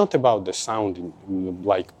 It's not about the sound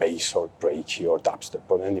like bass or breaky or dubstep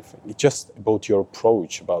or anything. It's just about your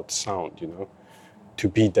approach about sound, to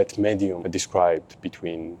be that medium described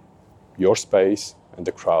between your space and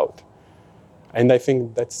the crowd. And I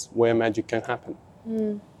think that's where magic can happen.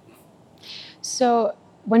 So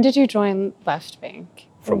when did you join Left Bank?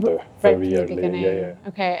 From the Right very from the early, beginning. yeah.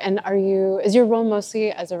 Okay, and is your role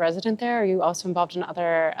mostly as a resident there? Or are you also involved in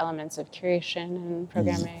other elements of curation and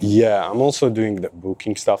programming? Yeah, I'm also doing the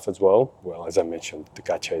booking stuff as well. Well, as I mentioned, the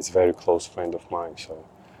Gacha is a very close friend of mine, so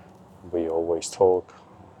we always talk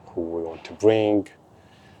who we want to bring,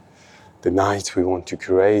 the nights we want to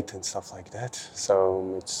curate and stuff like that.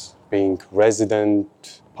 So it's being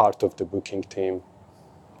resident, part of the booking team,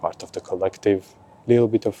 part of the collective, a little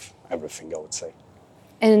bit of everything, I would say.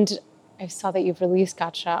 And I saw that you've released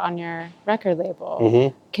Gacha on your record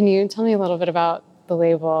label. Can you tell me a little bit about the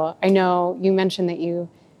label? I know you mentioned that you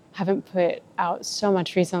haven't put out so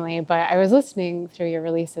much recently, but I was listening through your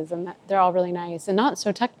releases and they're all really nice and not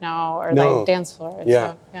so techno or like dance floor.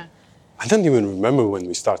 Yeah. So, yeah. I don't even remember when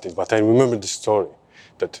we started, but I remember the story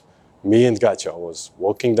that me and Gacha was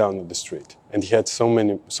walking down the street and he had so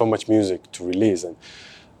much music to release, and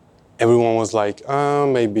everyone was like,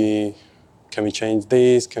 maybe can we change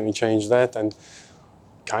this, can we change that? And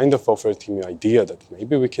kind of offered him the idea that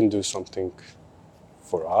maybe we can do something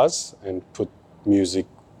for us and put music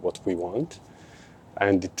what we want.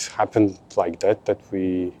 And it happened like that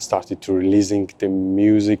we started to releasing the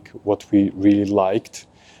music what we really liked.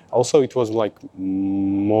 Also, it was like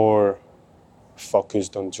more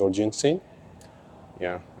focused on Georgian scene.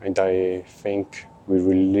 Yeah, and I think we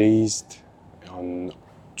released on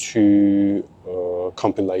 2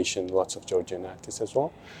 compilation lots of Georgian artists as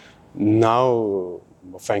well. Now,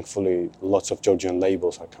 thankfully, lots of Georgian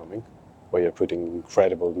labels are coming, where you're putting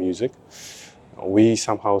incredible music. We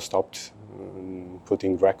somehow stopped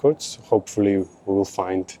putting records. Hopefully, we will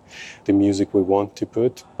find the music we want to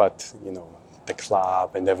put, but the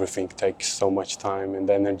club and everything takes so much time and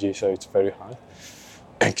energy, so it's very hard.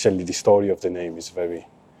 Actually, the story of the name is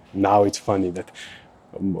now it's funny that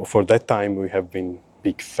for that time we have been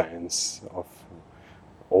big fans of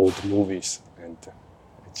old movies, and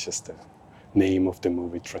it's just name of the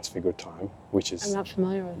movie Transfigure Time, which is... I'm not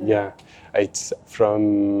familiar with it. Yeah, it's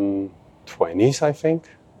from 20s, I think.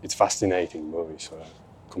 It's a fascinating movie, so I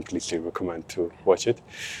completely recommend to watch it.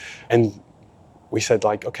 And we said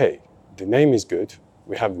like, okay, the name is good,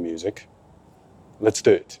 we have music, let's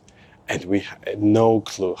do it. And we had no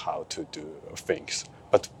clue how to do things.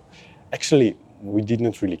 But actually, we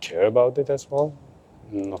didn't really care about it as well.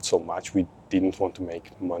 Not so much. We didn't want to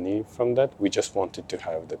make money from that. We just wanted to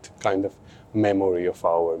have that kind of memory of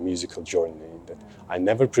our musical journey. That I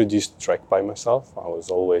never produced track by myself. I was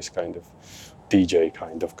always kind of DJ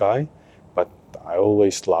kind of guy. But I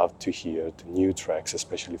always loved to hear the new tracks,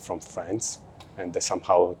 especially from friends, and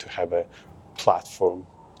somehow to have a platform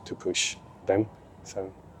to push them.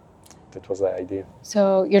 So that was the idea.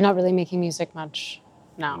 So you're not really making music much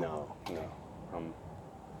now? No.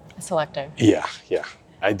 A selector? Yeah.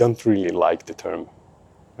 I don't really like the term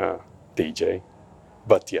DJ,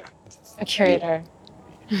 but yeah. A curator?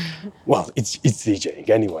 Well, it's DJing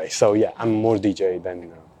anyway. So yeah, I'm more DJ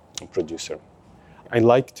than a producer. I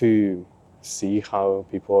like to see how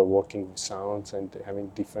people are working with sounds and having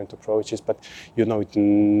different approaches, but it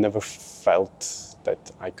never felt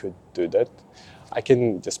that I could do that. I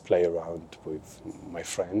can just play around with my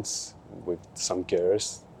friends, with some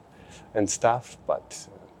gears and stuff, but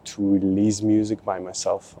to release music by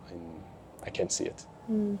myself, I can't see it.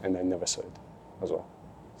 And I never saw it as well.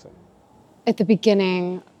 So. At the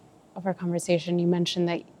beginning of our conversation, you mentioned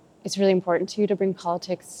that it's really important to you to bring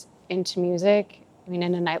politics into music. I mean,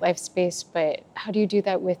 in a nightlife space, but how do you do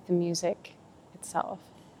that with the music itself?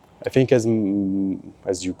 I think as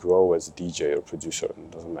you grow as a DJ or producer,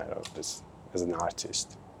 it doesn't matter, as an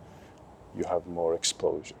artist, you have more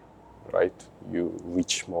exposure, right? You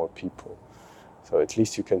reach more people. So at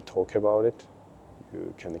least you can talk about it,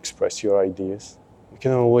 you can express your ideas. You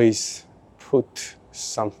can always put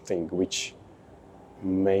something which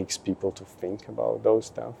makes people to think about those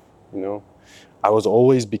stuff, I was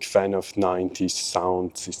always a big fan of 90s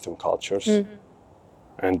sound system cultures. Mm-hmm.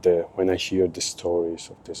 And when I hear the stories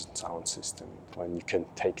of this sound system, when you can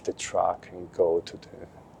take the track and go to the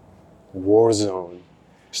war zone,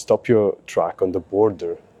 stop your track on the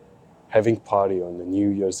border, having party on the New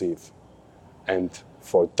Year's Eve, and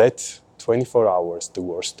for that 24 hours, the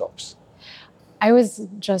war stops. I was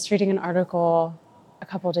just reading an article a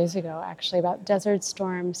couple of days ago, actually, about Desert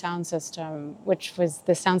Storm sound system, which was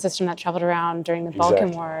the sound system that traveled around during the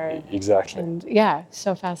Balkan War. Exactly. And yeah,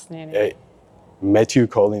 so fascinating. Matthew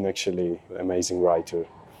Collin, actually, an amazing writer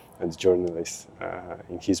and journalist,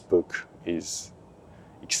 in his book is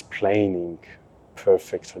explaining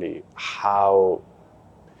perfectly how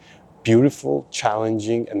beautiful,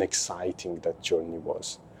 challenging, and exciting that journey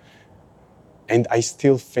was. And I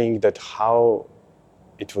still think that how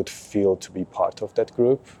it would feel to be part of that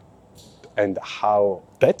group, and how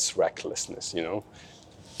that's recklessness,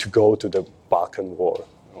 to go to the Balkan War,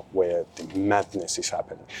 where the madness is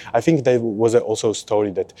happening. I think there was also a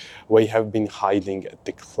story that we have been hiding at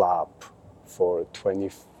the club for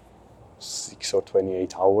 26 or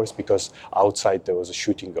 28 hours because outside there was a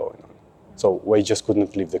shooting going on. So we just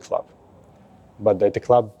couldn't leave the club. But at the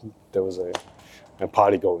club, there was a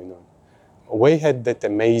party going on. We had that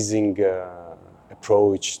amazing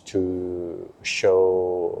approach to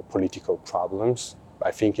show political problems.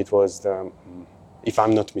 I think it was, if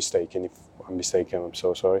I'm not mistaken, if I'm mistaken, I'm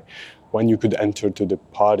so sorry, when you could enter to the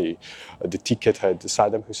party, the ticket had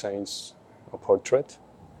Saddam Hussein's portrait,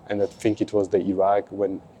 and I think it was the Iraq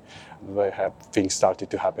when things started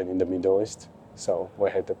to happen in the Middle East. So we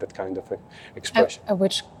had that kind of expression. At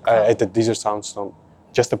which club? At the Desert Soundstorm,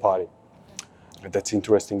 just a party. That's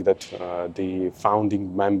interesting that the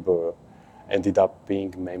founding member ended up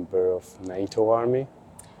being a member of NATO army.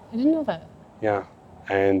 I didn't know that. Yeah,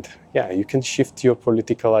 and you can shift your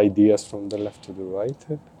political ideas from the left to the right,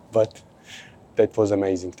 but that was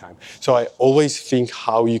amazing time. So I always think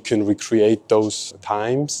how you can recreate those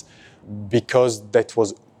times, because that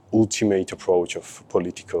was ultimate approach of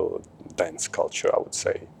political dance culture, I would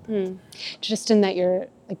say. Just in that you're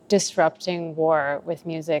disrupting war with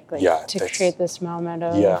music, to create this moment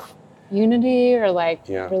of unity or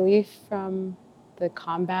relief from the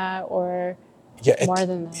combat, or more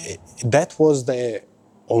than that. That was the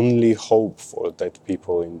only hope for that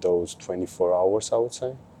people in those 24 hours, I would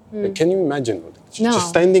say. Can you imagine? No. Just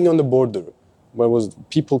standing on the border where was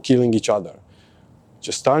people killing each other,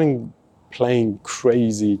 just starting playing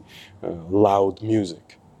crazy, loud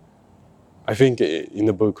music. I think in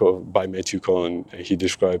the book by Matthew Collin, he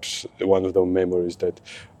describes one of the memories that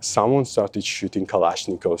someone started shooting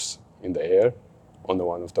Kalashnikovs in the air on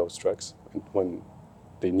one of those trucks when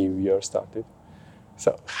the New Year started.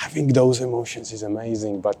 So having those emotions is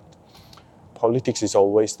amazing, but politics is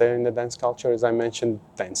always there in the dance culture. As I mentioned,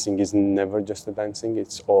 dancing is never just a dancing.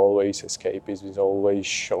 It's always escapism. It's always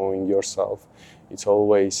showing yourself. It's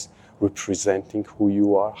always representing who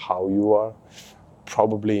you are, how you are.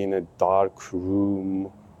 Probably in a dark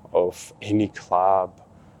room of any club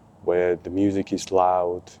where the music is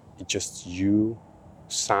loud, it's just you,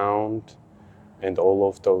 sound, and all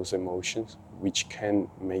of those emotions, which can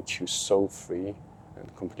make you so free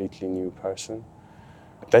and completely new person.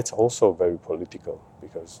 That's also very political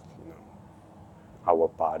because our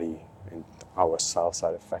body and ourselves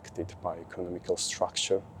are affected by economical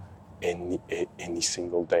structure any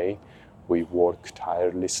single day. We work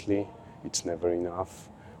tirelessly. It's never enough.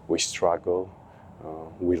 We struggle.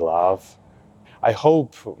 We love. I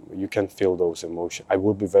hope you can feel those emotions. I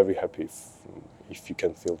will be very happy if you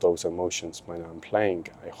can feel those emotions when I'm playing.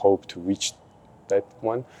 I hope to reach that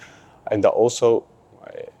one. And also,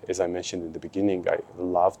 as I mentioned in the beginning, I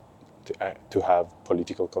love to have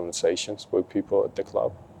political conversations with people at the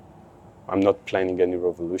club. I'm not planning any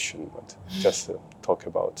revolution, but just talk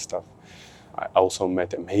about stuff. I also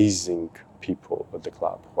met amazing people at the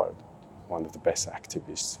club who are one of the best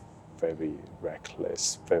activists, very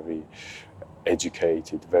reckless, very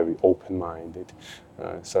educated, very open-minded.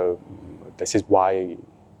 So this is why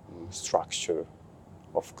structure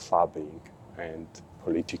of clubbing and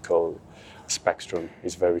political spectrum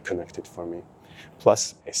is very connected for me.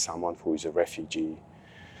 Plus, as someone who is a refugee,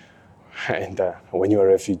 and when you're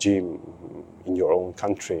a refugee in your own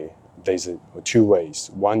country, there's two ways.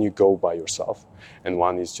 One, you go by yourself, and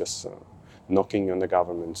one is just knocking on the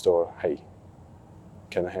government's door, hey,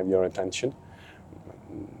 can I have your attention?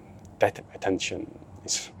 That attention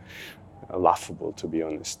is laughable, to be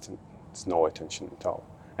honest. It's no attention at all.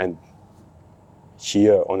 And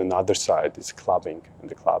here on another side is clubbing and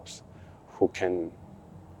the clubs who can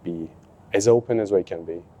be as open as they can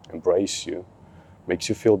be, embrace you, makes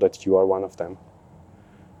you feel that you are one of them.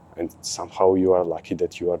 And somehow you are lucky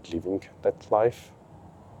that you are living that life,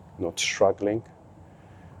 not struggling.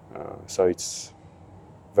 So it's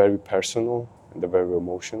very personal and very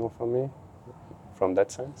emotional for me from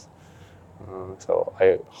that sense. So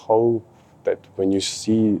I hope that when you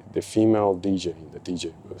see the female DJ in the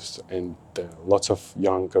DJ booth and lots of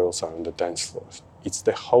young girls are on the dance floors, it's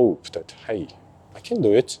the hope that, hey, I can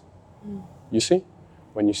do it. You see?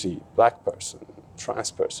 When you see black person,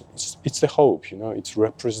 trans person, it's the hope, it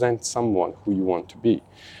represents someone who you want to be.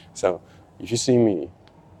 So if you see me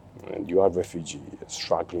and you are a refugee,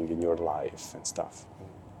 struggling in your life and stuff,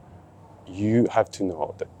 you have to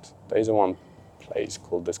know that there is one place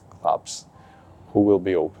called the clubs who will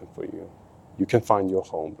be open for you. You can find your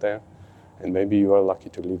home there, and maybe you are lucky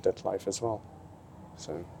to live that life as well.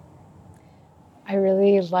 So, I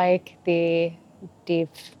really like the deep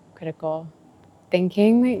critical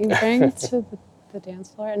thinking that you bring to the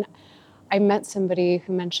dance floor. And I met somebody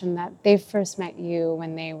who mentioned that they first met you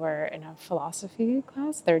when they were in a philosophy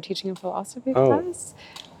class. They were teaching a philosophy class.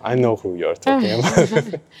 I know who you're talking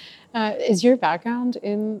about. Is your background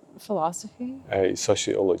in philosophy?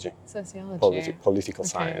 Sociology. Sociology. Political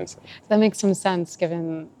science. That makes some sense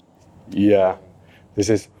given... Yeah, this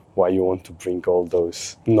is why you want to bring all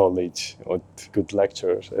those knowledge or good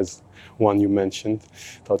lecturers, as one you mentioned,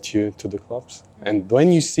 taught you to the clubs. And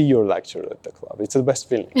when you see your lecturer at the club, it's the best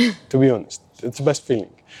feeling, to be honest. It's the best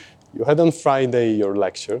feeling. You had on Friday your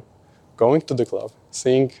lecture, going to the club,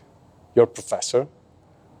 seeing your professor,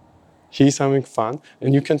 he's having fun,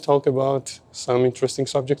 and you can talk about some interesting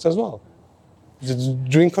subjects as well. It's a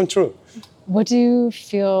dream come true. What do you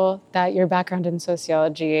feel that your background in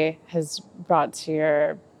sociology has brought to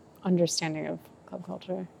your understanding of club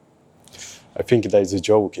culture? I think there is a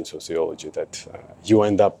joke in sociology that you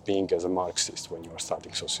end up being as a Marxist when you are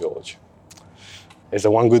studying sociology. As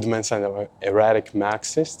a one good man said, an erratic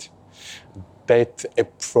Marxist, that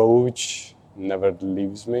approach never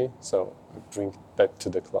leaves me, so I bring that to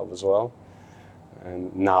the club as well.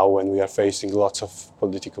 And now when we are facing lots of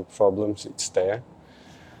political problems, it's there.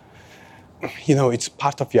 It's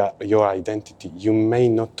part of your identity. You may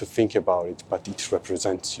not to think about it, but it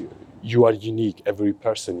represents you. You are unique. Every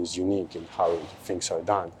person is unique in how things are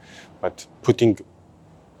done. But putting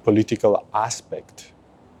political aspect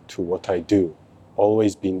to what I do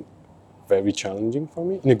always been very challenging for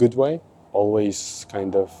me in a good way. Always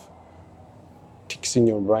kind of ticks in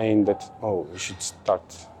your brain that, you should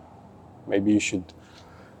start. Maybe you should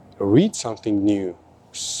read something new.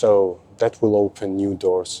 So that will open new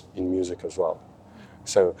doors in music as well.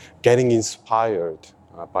 So getting inspired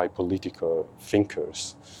by political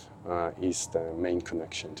thinkers is the main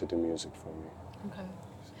connection to the music for me. Okay.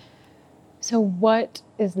 So what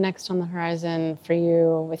is next on the horizon for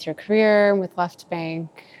you with your career, with Left Bank?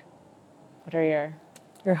 What are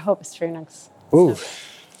your hopes for your next Ooh, step?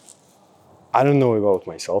 I don't know about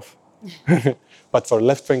myself. But for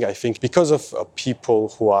Left Wing, I think because of people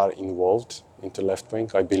who are involved into Left Wing,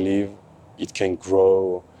 I believe it can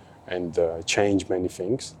grow and change many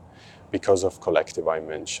things because of collective I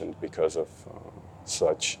mentioned, because of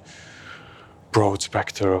such broad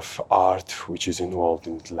spectrum of art which is involved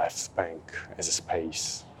in Left Bank as a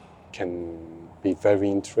space can be very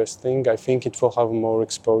interesting. I think it will have more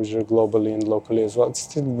exposure globally and locally as well. It's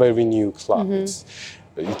still a very new club.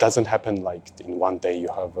 It doesn't happen like in one day you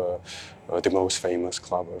have the most famous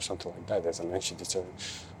club or something like that. As I mentioned, it's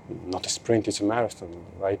not a sprint, it's a marathon,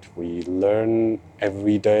 right? We learn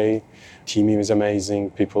every day. Team is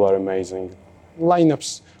amazing, people are amazing,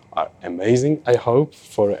 lineups are amazing, I hope,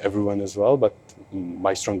 for everyone as well. But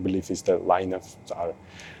my strong belief is that lineups are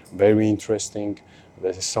very interesting.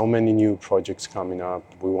 There's so many new projects coming up.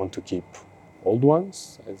 We want to keep old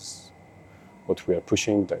ones as what we are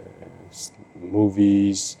pushing, the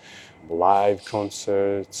movies, live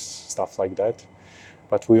concerts, stuff like that.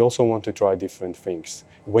 But we also want to try different things.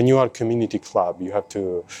 When you are a community club, you have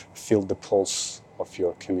to feel the pulse of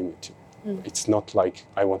your community. It's not like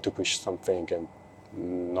I want to push something and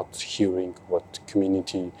not hearing what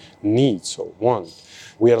community needs or want.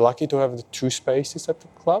 We are lucky to have the two spaces at the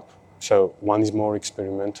club. So one is more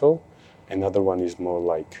experimental, another one is more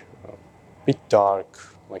like a bit dark,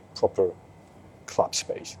 like proper club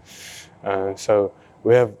space. So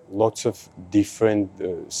we have lots of different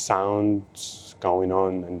sounds going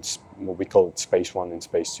on, and what we call it Space 1 and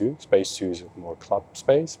Space 2. Space 2 is more club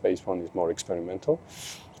space, Space 1 is more experimental.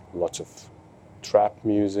 Lots of trap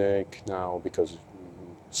music now, because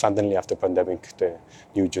suddenly after pandemic the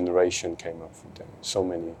new generation came up with so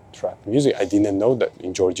many trap music. I didn't know that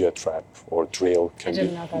in Georgia trap or drill can be. I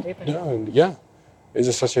didn't know that either. Yeah,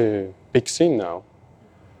 it's such a big scene now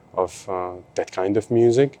of that kind of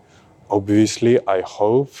music. Obviously, I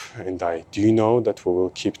hope and I do know that we will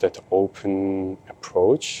keep that open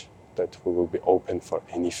approach, that we will be open for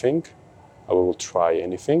anything. I will try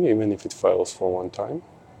anything, even if it fails for one time.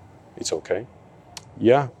 It's okay.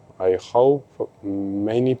 Yeah, I hope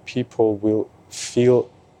many people will feel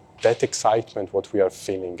that excitement what we are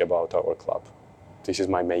feeling about our club. This is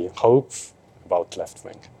my main hope about Left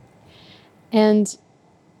Wing. And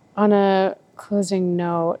on a closing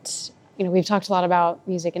note, we've talked a lot about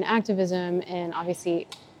music and activism, and obviously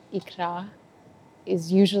ICKPA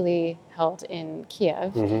is usually held in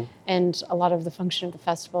Kiev. And a lot of the function of the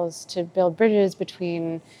festival is to build bridges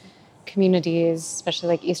between communities, especially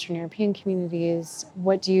like Eastern European communities.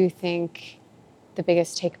 What do you think the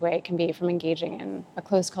biggest takeaway can be from engaging in a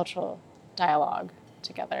close cultural dialogue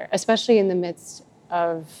together, especially in the midst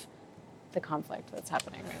of the conflict that's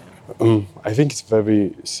happening right now? I think it's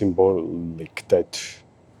very symbolic that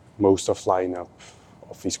most of lineup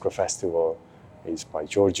of ICKPA Festival is by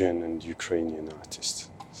Georgian and Ukrainian artists.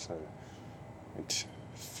 So it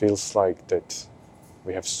feels like that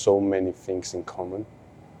we have so many things in common.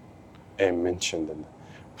 I mentioned, and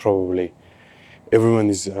probably everyone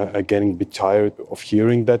is getting a bit tired of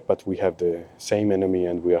hearing that, but we have the same enemy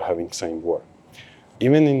and we are having the same war.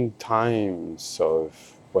 Even in times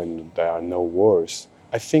of when there are no wars,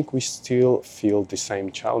 I think we still feel the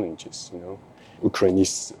same challenges, Ukraine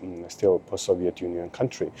is still a post-Soviet Union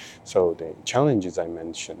country. So the challenges I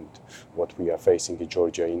mentioned, what we are facing in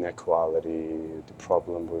Georgia, inequality, the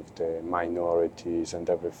problem with the minorities and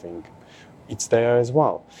everything, it's there as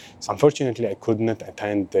well. So unfortunately, I could not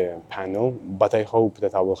attend the panel, but I hope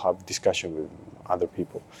that I will have discussion with other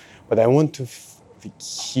people. But I want to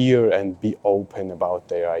hear and be open about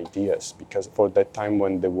their ideas, because for that time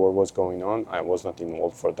when the war was going on, I was not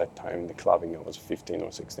involved for that time in the clubbing. I was 15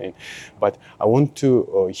 or 16. But I want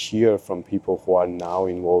to hear from people who are now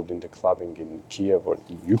involved in the clubbing in Kiev or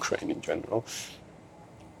in Ukraine in general,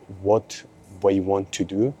 what they want to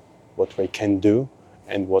do, what they can do,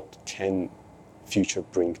 and what can future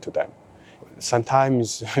bring to them.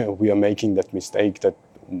 Sometimes we are making that mistake that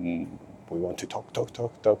we want to talk,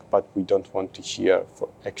 but we don't want to hear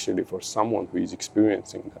for someone who is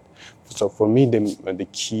experiencing that. So for me, the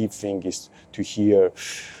key thing is to hear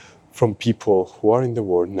from people who are in the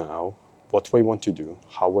world now, what they want to do,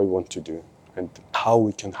 how they want to do, and how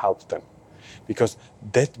we can help them. Because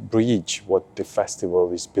that bridge, what the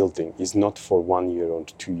festival is building, is not for 1 year or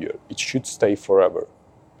 2 years. It should stay forever.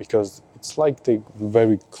 Because it's like the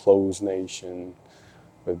very close nation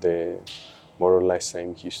with the more or less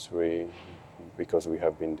same history, because we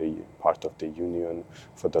have been the part of the union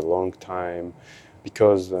for the long time,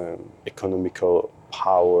 because economical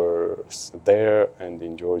powers there and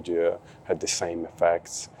in Georgia had the same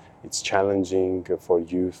effects. It's challenging for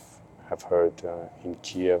youth, I've heard, in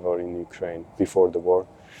Kiev or in Ukraine before the war.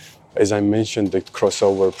 As I mentioned, the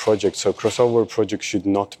crossover project. So crossover project should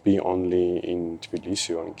not be only in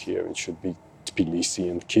Tbilisi or in Kiev. It should be Tbilisi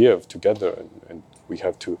and Kiev together, and we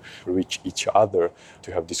have to reach each other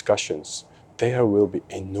to have discussions. There will be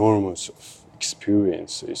enormous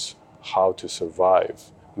experiences how to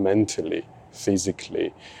survive mentally,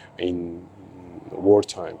 physically in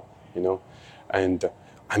wartime, And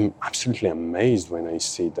I'm absolutely amazed when I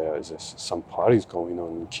see there's some parties going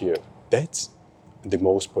on in Kiev. That's the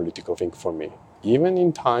most political thing for me. Even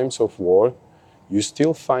in times of war, you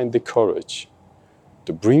still find the courage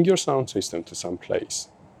to bring your sound system to some place,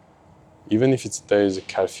 even if there is a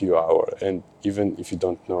curfew hour, and even if you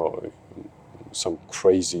don't know some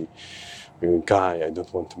crazy guy, I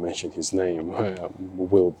don't want to mention his name,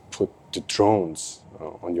 will put the drones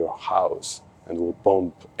on your house and will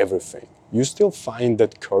bomb everything. You still find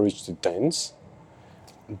that courage to dance.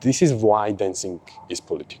 This is why dancing is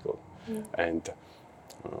political. And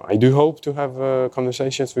I do hope to have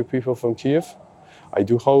conversations with people from Kiev. I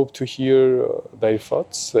do hope to hear their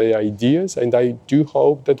thoughts, their ideas, and I do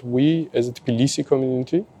hope that we as a Tbilisi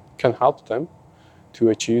community can help them to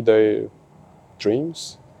achieve their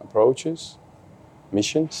dreams, approaches,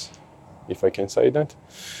 missions, if I can say that.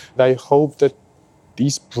 I hope that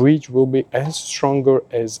this bridge will be as stronger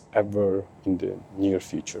as ever in the near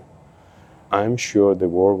future. I'm sure the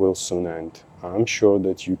war will soon end. I'm sure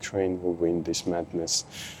that Ukraine will win this madness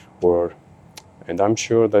war. And I'm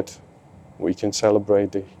sure that we can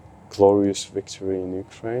celebrate the glorious victory in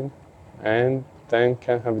Ukraine and then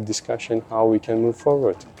can have a discussion how we can move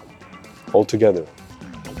forward all together.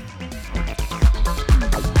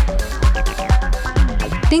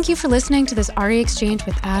 Thank you for listening to this ARI Exchange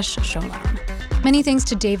with Ash Scholem. Many thanks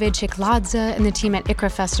to David Chikladze and the team at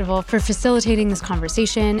ICKPA Festival for facilitating this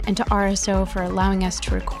conversation, and to RSO for allowing us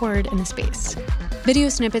to record in the space. Video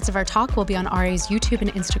snippets of our talk will be on ARI's YouTube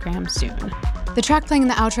and Instagram soon. The track playing in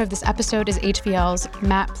the outro of this episode is HVL's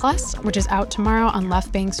Matt Plus, which is out tomorrow on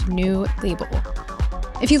Left Bank's new label.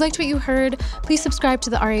 If you liked what you heard, please subscribe to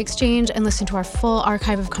the ARI Exchange and listen to our full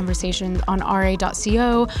archive of conversations on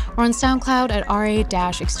ra.co or on SoundCloud at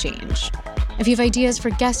ra-exchange. If you have ideas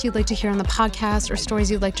for guests you'd like to hear on the podcast or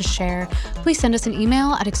stories you'd like to share, please send us an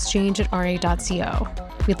email at exchange@ra.co.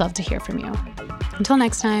 We'd love to hear from you. Until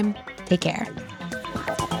next time, take care.